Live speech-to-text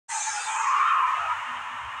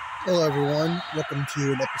Hello everyone, welcome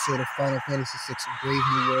to an episode of Final Fantasy VI Brave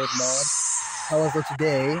New World mod. However,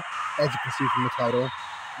 today, as you can see from the title,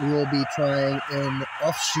 we will be trying an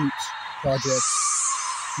offshoot project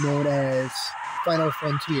known as Final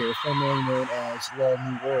Frontier, formerly known as Raw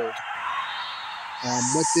New World.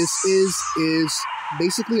 What this is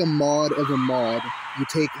basically a mod of a mod. You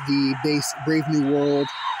take the base Brave New World,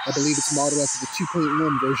 I believe it's modeled after the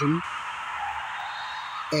 2.1 version,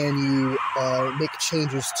 and you make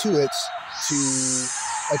changes to it to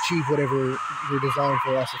achieve whatever your design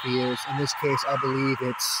philosophy is. In this case, I believe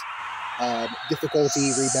it's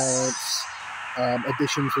difficulty, rebalance,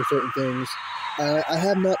 additions for certain things. I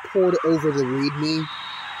have not poured over the README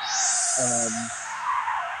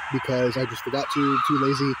because I just forgot to, too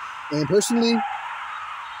lazy. And personally,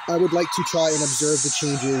 I would like to try and observe the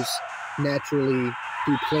changes naturally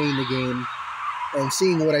through playing the game and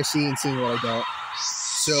seeing what I see and seeing what I don't.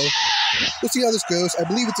 So, we'll see how this goes. I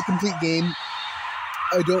believe it's a complete game.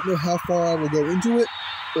 I don't know how far I will go into it,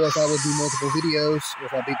 or if I will do multiple videos, or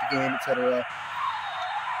if I'll beat the game, etc.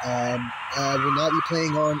 I will not be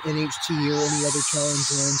playing on NHT or any other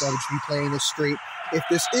challenge runs. I will just be playing this straight. If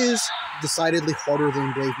this is decidedly harder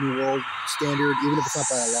than Brave New World standard, even if it's not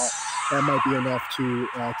by a lot, that might be enough to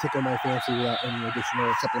tickle my fancy without any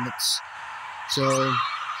additional supplements. So,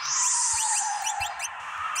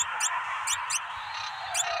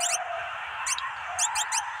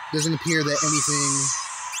 doesn't appear that anything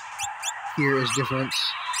here is different.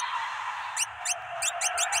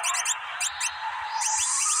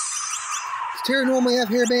 Does Terra normally have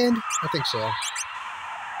hairband? I think so.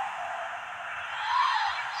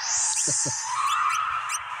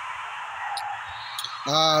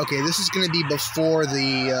 Okay, this is going to be before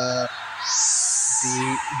the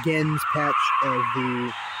Gens patch of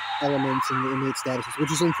the elements and the innate statuses,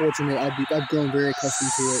 which is unfortunate. I've grown very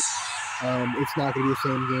accustomed to it. It's not going to be the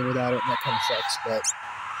same game without it, and that kind of sucks, but...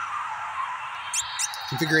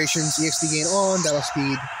 Configurations, EXP gain on, battle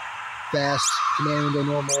speed, fast, command window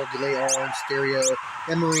normal, delay on, stereo,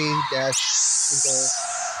 memory, dash, single.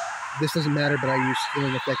 This doesn't matter, but I use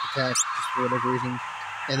healing effect attack just for whatever reason.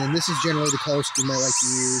 And then this is generally the color scheme I like to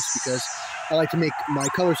use because I like to make my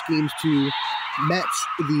color schemes to match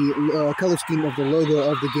the color scheme of the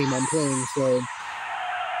logo of the game I'm playing. So,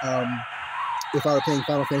 if I were playing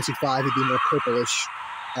Final Fantasy V, it'd be more purplish.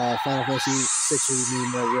 Final Fantasy VI would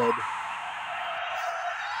be more red.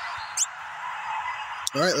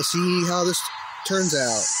 Alright, let's see how this turns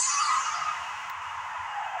out.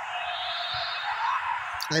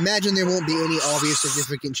 I imagine there won't be any obvious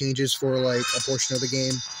significant changes for, like, a portion of the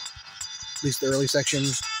game. At least the early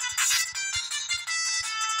sections.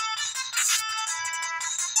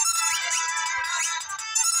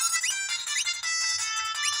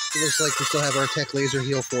 It looks like we still have our Tech Laser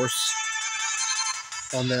Heal Force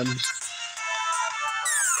on them.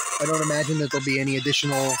 I don't imagine that there'll be any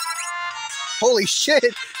additional... Holy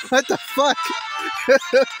shit! What the fuck?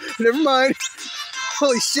 Never mind.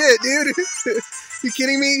 Holy shit, dude! You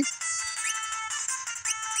kidding me?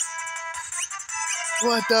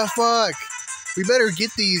 What the fuck? We better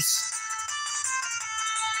get these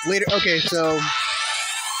later. Okay, so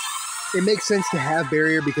it makes sense to have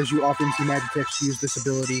barrier because you often see Magitechs use this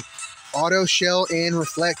ability. Auto, shell, and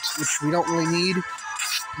reflect, which we don't really need,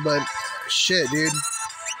 but shit, dude.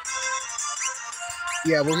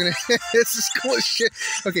 Yeah, we're gonna... This is cool as shit.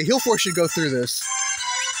 Okay, Heal Force should go through this.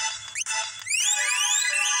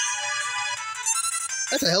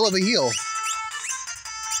 That's a hell of a heal.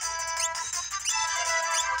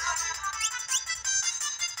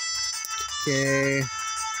 Okay.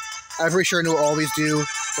 I'm pretty sure I know what all these do,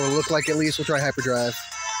 or look like at least. We'll try Hyperdrive.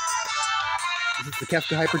 Is it the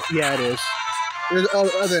Kefka Hyper... Yeah, it is. There's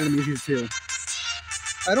other enemies use too.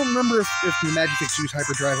 I don't remember if the Magitechs use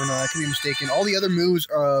Hyperdrive or not. I could be mistaken. All the other moves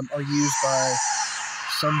are used by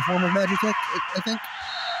some form of Magitech, I think.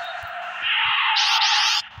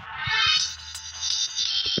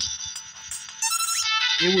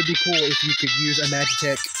 It would be cool if you could use a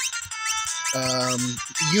Magitech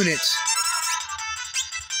unit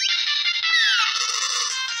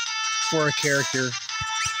for a character.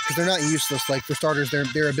 Because they're not useless. Like, for starters,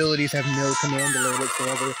 their abilities have no command delay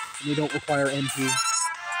whatsoever. And they don't require MP.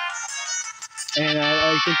 And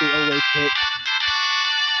I think they always hit.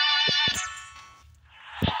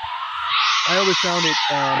 I always found it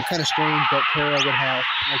kind of strange that Terra would have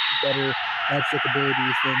like better magic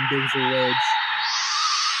abilities than Biggs or Wedge.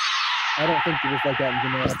 I don't think it was like that in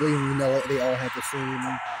Vanilla. I believe in Vanilla they all had the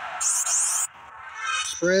same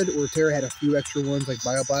spread, or Terra had a few extra ones like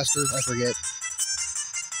Bioblaster. I forget.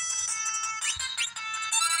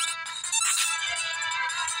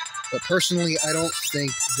 But personally, I don't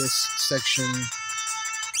think this section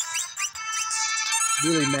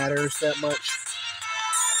really matters that much.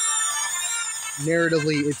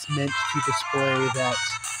 Narratively, it's meant to display that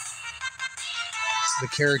the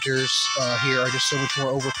characters here are just so much more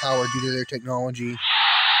overpowered due to their technology,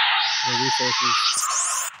 their resources,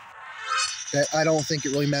 that I don't think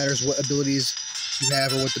it really matters what abilities you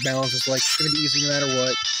have or what the balance is like. It's going to be easy no matter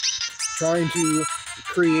what. Trying to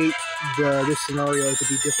create this scenario to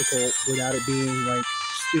be difficult without it being like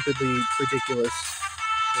stupidly ridiculous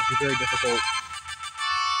would be very difficult.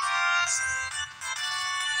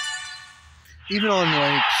 Even on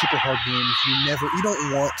like super hard games, you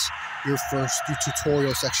don't want your first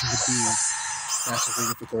tutorial section to be massively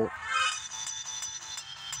difficult.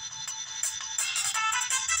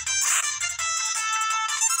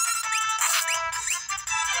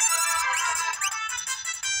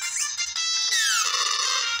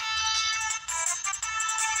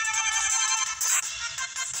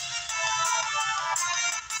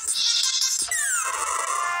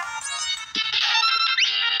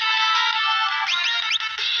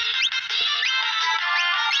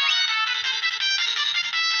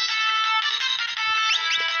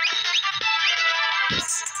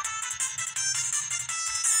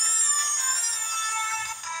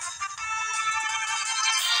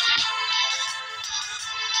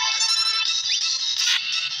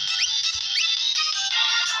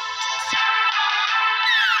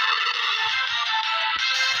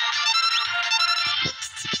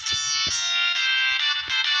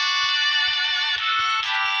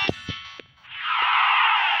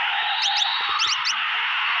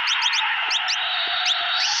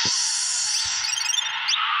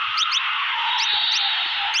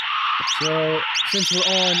 So, since we're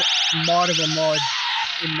on mod of a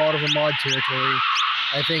mod territory,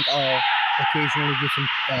 I think I'll occasionally give some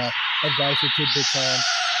advice or tidbits on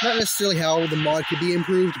not necessarily how the mod could be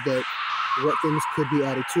improved, but what things could be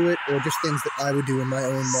added to it, or just things that I would do in my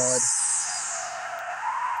own mod,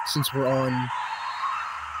 since we're on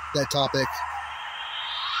that topic.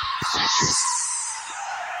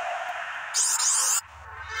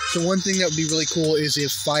 So one thing that would be really cool is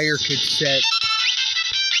if fire could set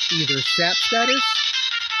either sap status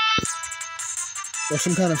or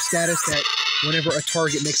some kind of status that whenever a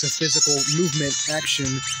target makes a physical movement action,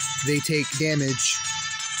 they take damage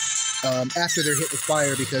after they're hit with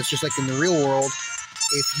fire, because just like in the real world,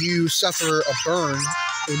 if you suffer a burn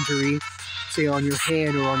injury, say on your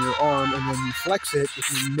hand or on your arm, and then you flex it,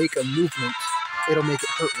 if you make a movement, it'll make it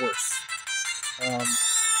hurt worse.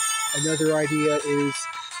 Another idea is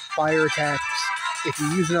fire attacks. If you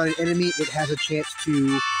use it on an enemy, it has a chance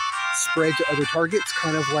to spread to other targets,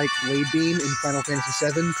 kind of like Blade Beam in Final Fantasy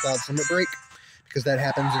VII Cloud's Limit Break, because that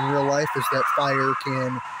happens in real life, is that fire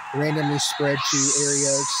can randomly spread to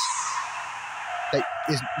areas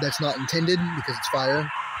that's not intended because it's fire.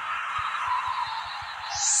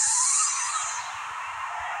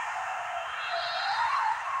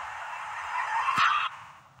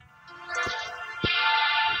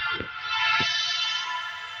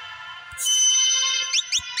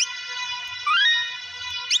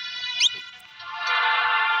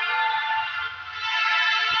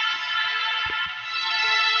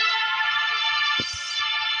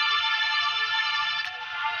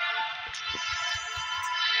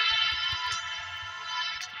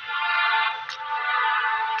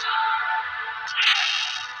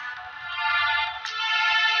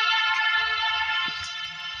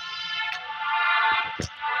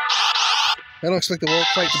 I don't expect the world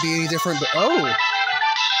fight to be any different, but oh!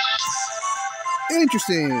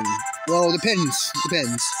 Interesting! Well, it depends.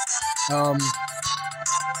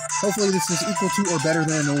 Hopefully this is equal to or better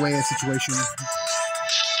than a Oeya situation.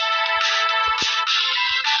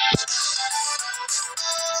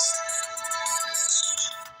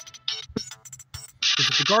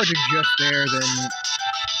 If the guards are just there, then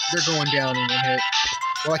they're going down in one hit.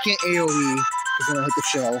 Well, I can't AoE, because then I'll hit the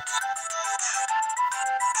shell.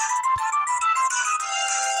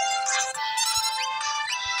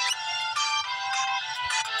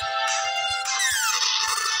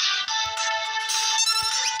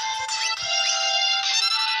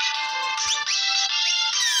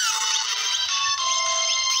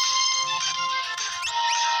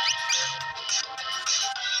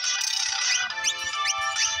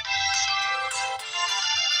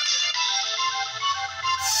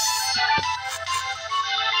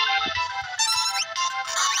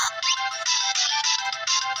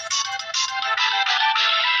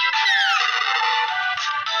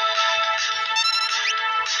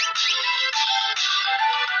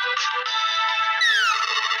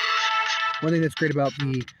 One thing that's great about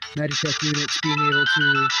the Magitech units being able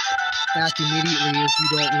to act immediately is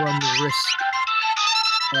you don't run the risk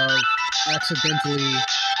of accidentally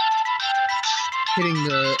hitting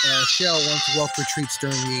the shell once Whelp retreats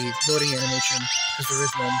during the loading animation, because there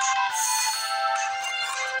is one.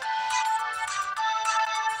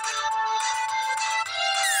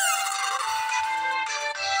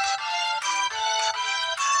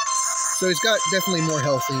 So he's got definitely more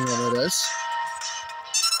health than he normally does.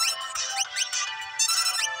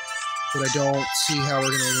 But I don't see how we're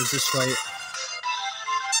going to lose this fight.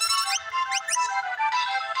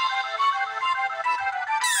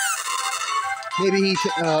 Maybe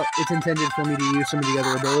it's intended for me to use some of the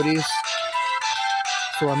other abilities.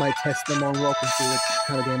 So I might test them on Whelp and see what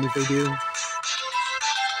kind of damage they do. So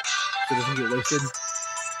it doesn't get wasted.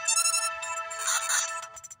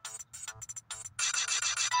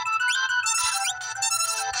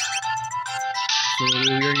 So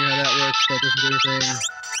we're learning how that works. That doesn't do anything.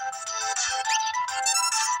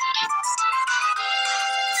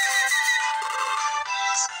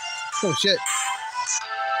 Oh shit.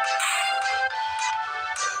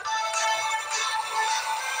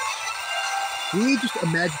 We need just a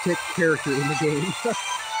Magitech character in the game.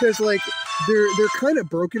 Because like they're kind of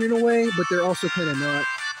broken in a way, but they're also kind of not.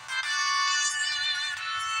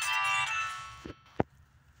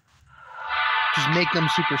 Just make them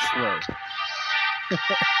super slow.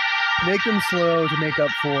 Make them slow to make up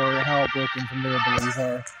for how broken some of their abilities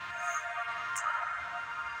are.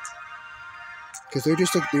 Because they're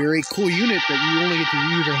just they're a cool unit that you only get to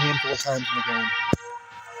use a handful of times in the game.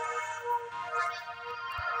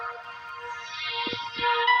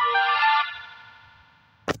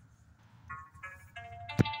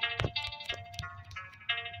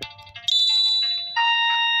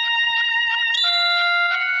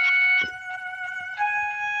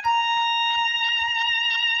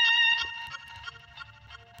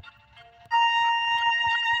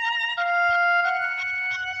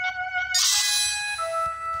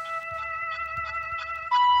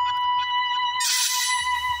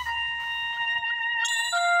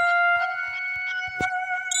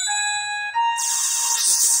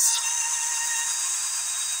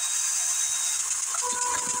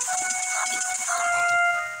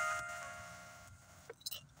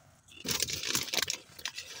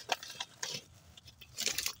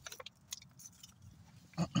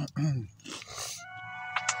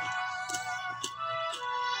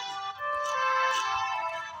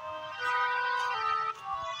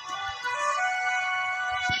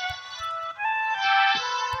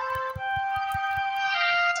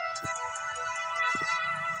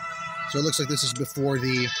 So it looks like this is before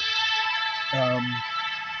the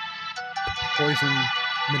poison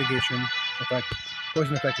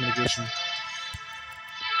effect mitigation.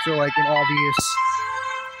 So like an obvious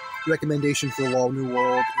recommendation for WoW New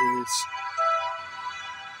World is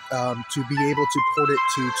to be able to port it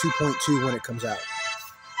to 2.2 when it comes out.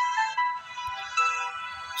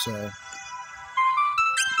 So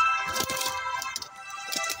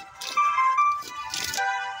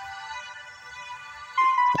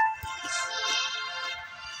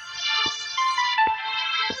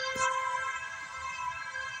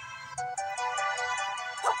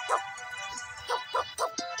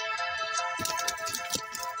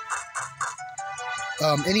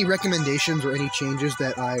any recommendations or any changes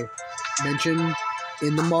that I mention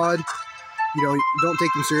in the mod, you know, don't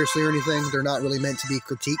take them seriously or anything. They're not really meant to be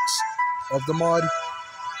critiques of the mod.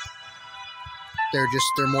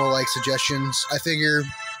 They're more like suggestions. I figure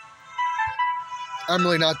I'm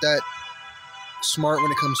really not that smart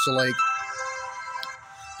when it comes to like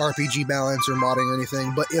RPG balance or modding or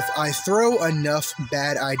anything, but if I throw enough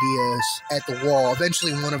bad ideas at the wall,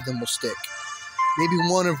 eventually one of them will stick. Maybe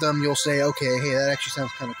one of them you'll say, okay, hey, that actually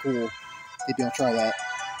sounds kind of cool. Maybe I'll try that.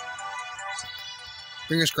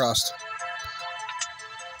 Fingers crossed.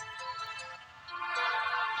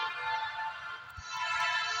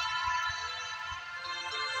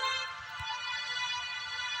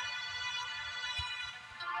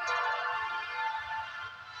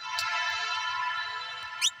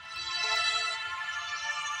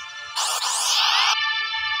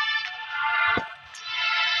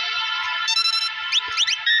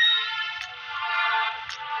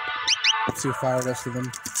 Let's see if fire rest of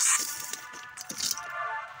them.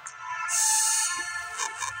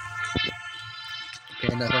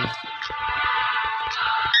 Okay, nothing.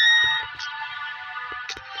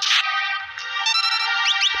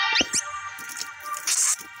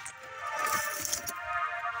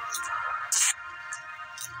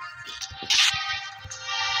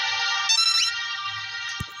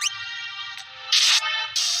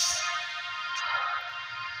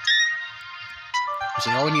 So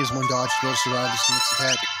all we need is one dodge to be able to survive this next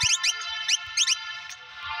attack.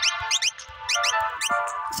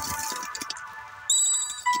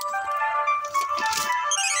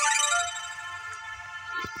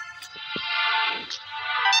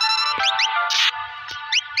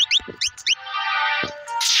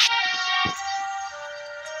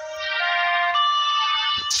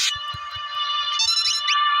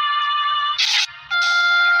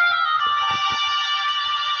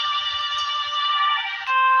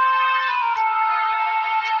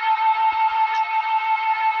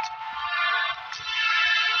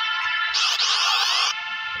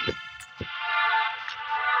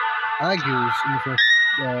 Agu's in the first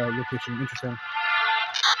location. Interesting.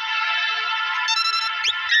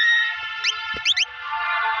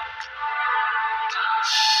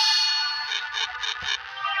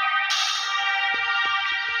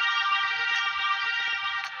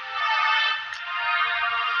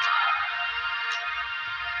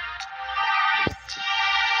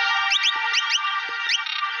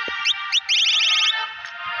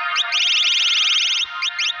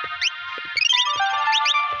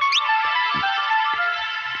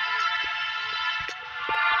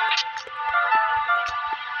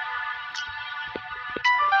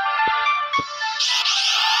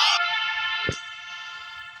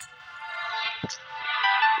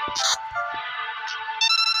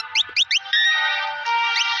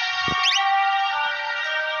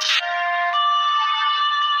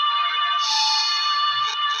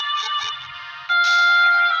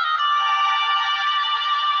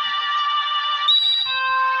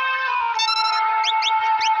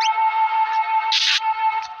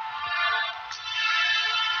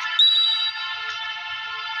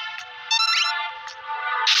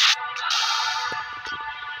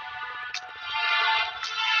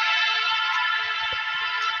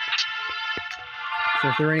 So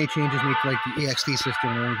if there are any changes made to like the EXP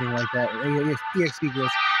system or anything like that, or EXP growth,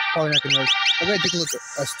 probably not going to notice. I'm going to take a look at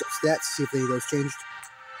stats to see if any of those changed.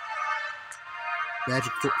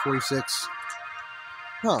 Magic 46.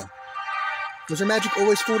 Huh. Was her magic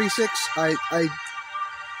always 46? I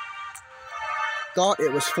thought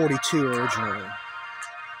it was 42 originally.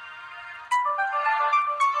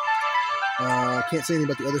 Can't say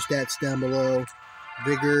anything about the other stats down below.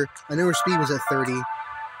 Vigor. I know her speed was at 30.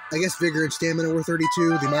 I guess Vigor and Stamina were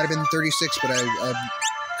 32. They might have been 36, but I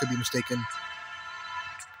could be mistaken.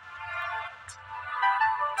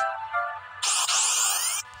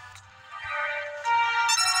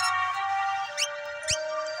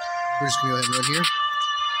 We're just going to go ahead and run here.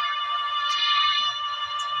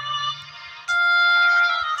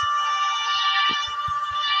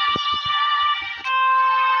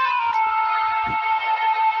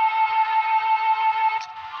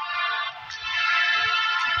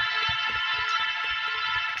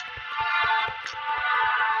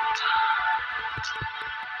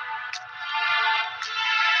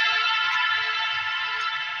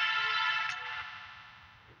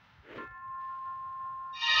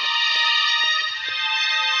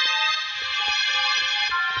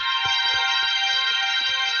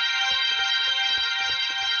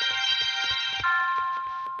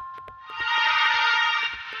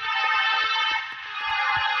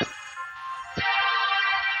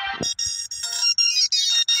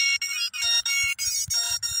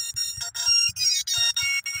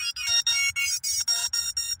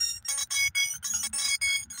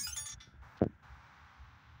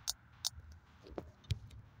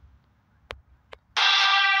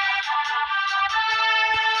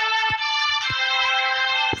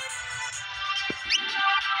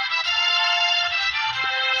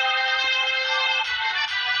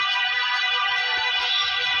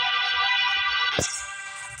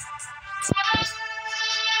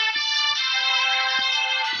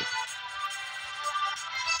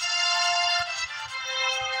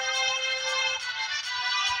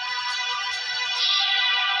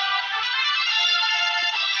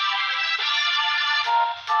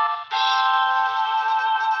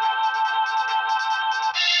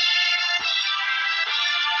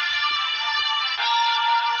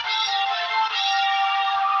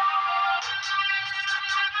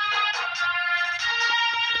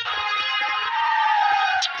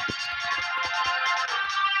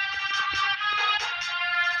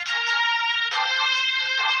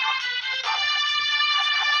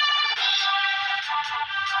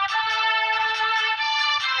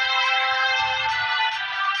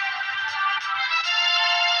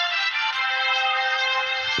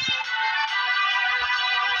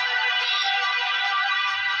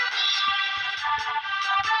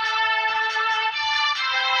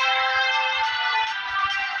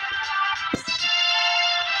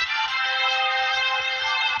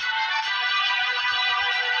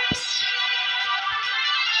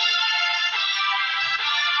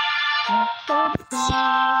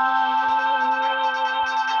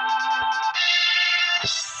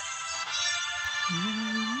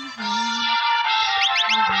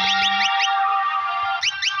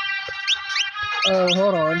 Oh,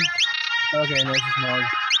 hold on. Okay, no, it's just Mog.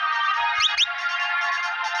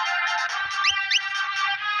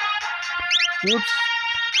 Whoops.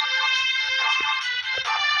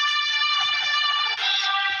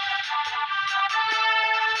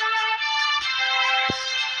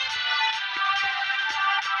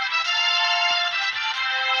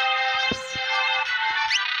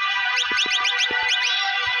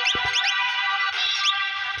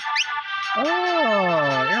 Oh,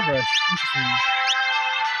 airbrush. Interesting.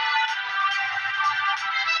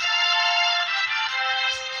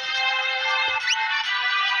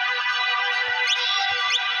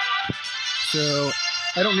 So,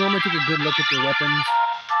 I don't normally take a good look at the weapons.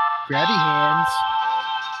 Grabby hands.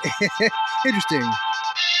 Interesting.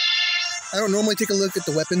 I don't normally take a look at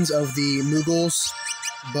the weapons of the Moogles,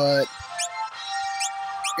 but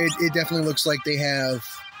it definitely looks like they have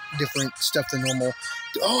different stuff than normal.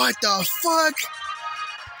 Oh, what the fuck?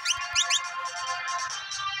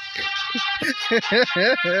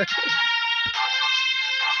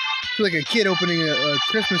 It's like a kid opening a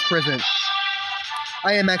Christmas present.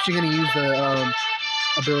 I am actually going to use the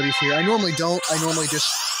abilities here. I normally don't. I normally just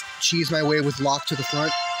cheese my way with lock to the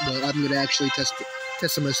front, but I'm going to actually test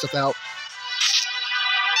some of this stuff out.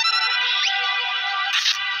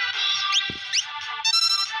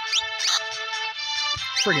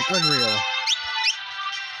 Friggin' unreal.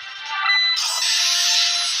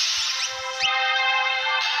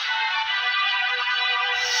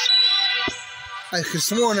 I could have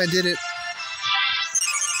sworn I did it.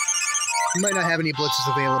 You might not have any blitzes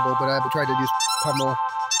available, but I tried to just pummel.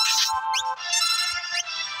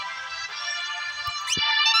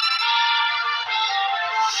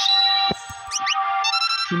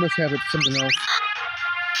 You must have it something else.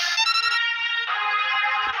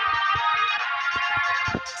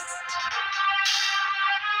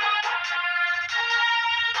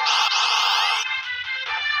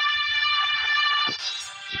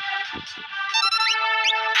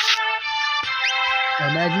 I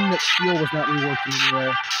imagine that steel was not reworked in any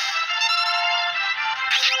way.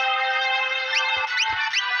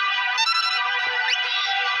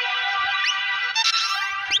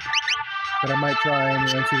 But I might try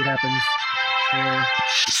anyway and see what happens. Yeah.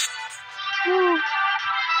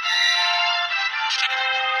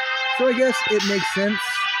 So I guess it makes sense.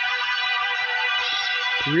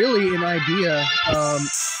 Really, an idea,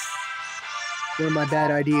 one of my bad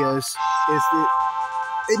ideas, is that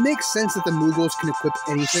it makes sense that the Moogles can equip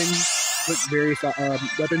anything with various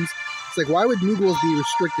weapons. It's like, why would Moogles be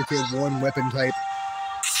restricted to one weapon type?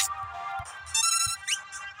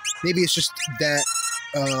 Maybe it's just that,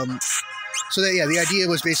 so that, yeah, the idea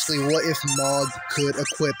was basically, what if Mog could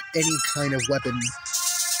equip any kind of weapon,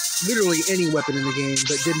 literally any weapon in the game,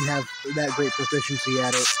 but didn't have that great proficiency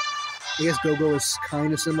at it. I guess Go-Go is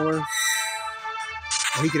kind of similar.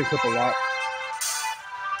 He can equip a lot.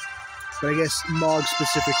 But I guess Mog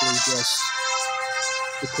specifically just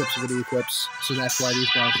equips what he equips, so that's why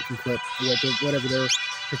these guys can equip whatever they're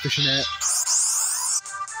proficient at.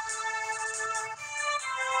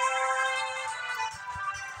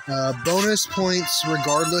 Bonus points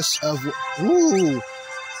regardless of... Ooh!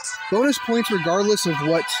 Bonus points regardless of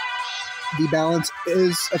what the balance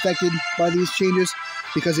is affected by these changes,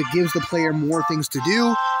 because it gives the player more things to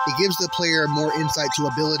do. It gives the player more insight to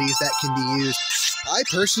abilities that can be used. I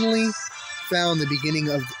personally find the beginning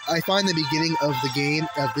of the game,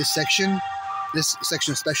 of this section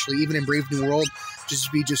especially, even in Brave New World,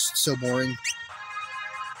 just so boring.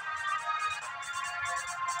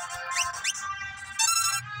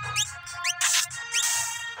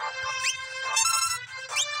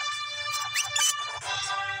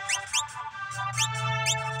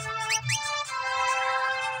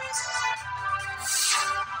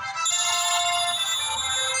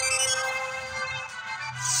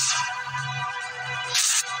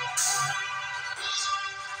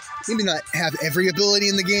 Maybe not have every ability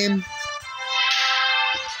in the game.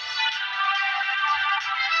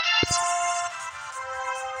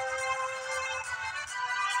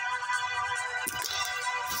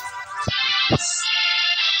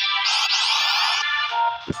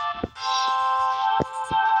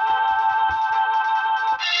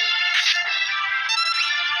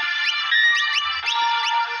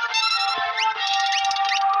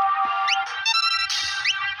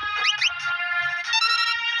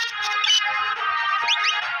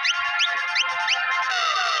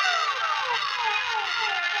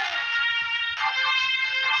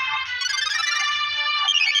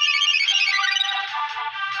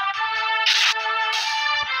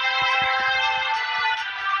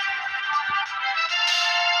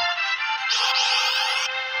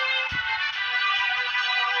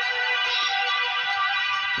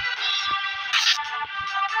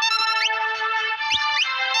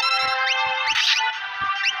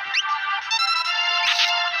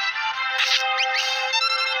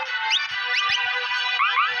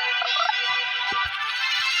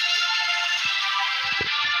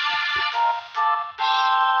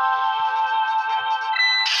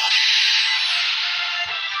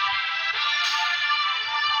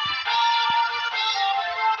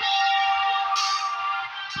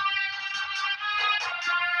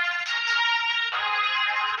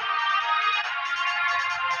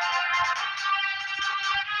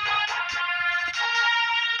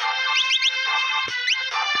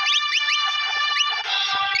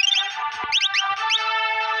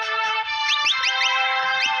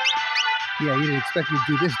 Yeah, you didn't expect me to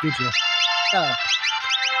do this, did you? Oh.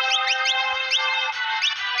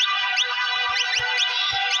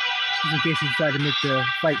 Just in case you decide to make the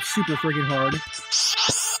fight super friggin' hard.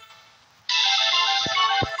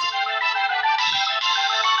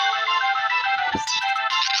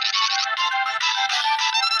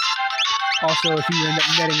 Also, if you end up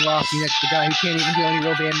netting Rocky next to the guy who can't even do any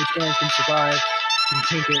real damage and can survive, can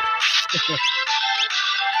tank it.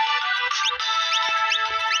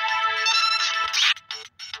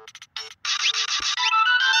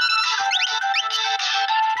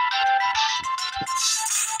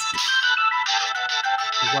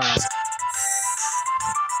 Wow.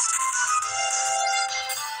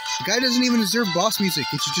 The guy doesn't even deserve boss music.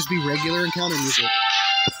 It should just be regular encounter music.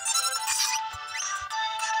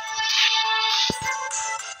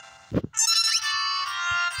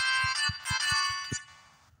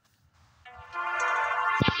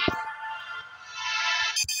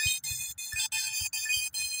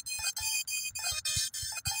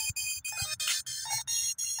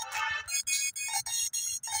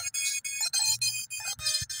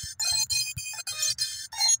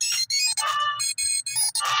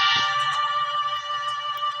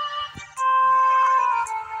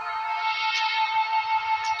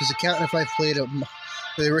 Does it count if I played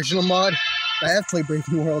the original mod? I have played Brave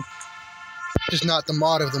New World, just not the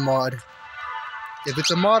mod of the mod. If it's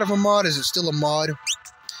a mod of a mod, is it still a mod?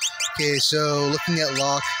 Okay, so looking at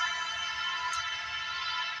Locke.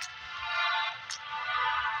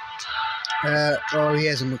 Oh, he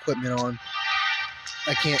has some equipment on.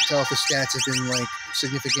 I can't tell if the stats have been, like,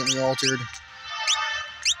 significantly altered.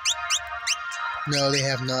 No, they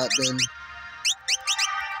have not been.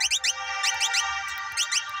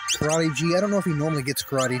 Karate G, I don't know if he normally gets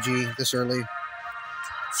Karate G this early.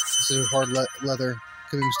 This is hard leather.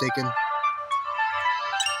 Could be mistaken.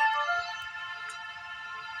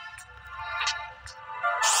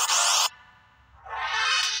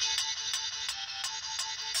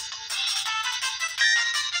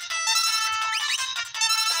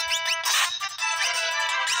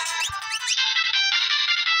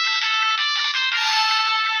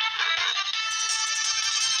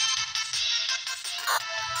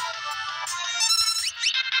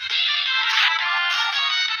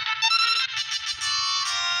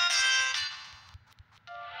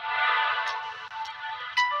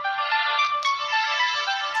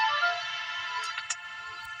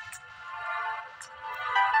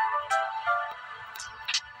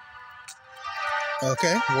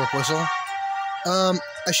 Okay, warp whistle.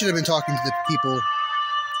 I should have been talking to the people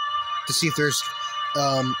to see if there's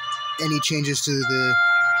any changes to the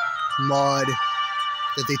mod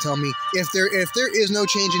that they tell me. If there is no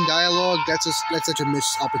change in dialogue, that's such a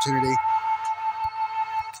missed opportunity.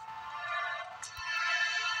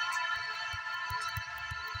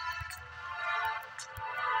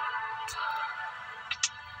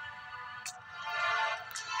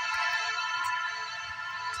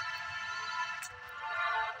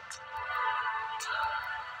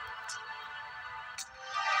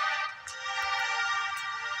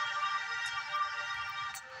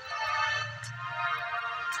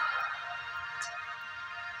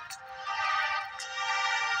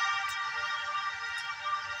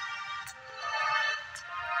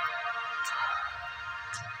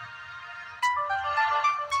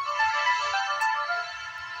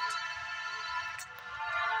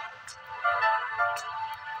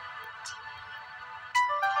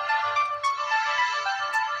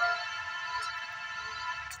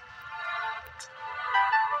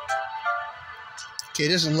 Okay,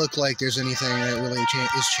 it doesn't look like there's anything that really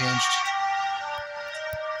is changed.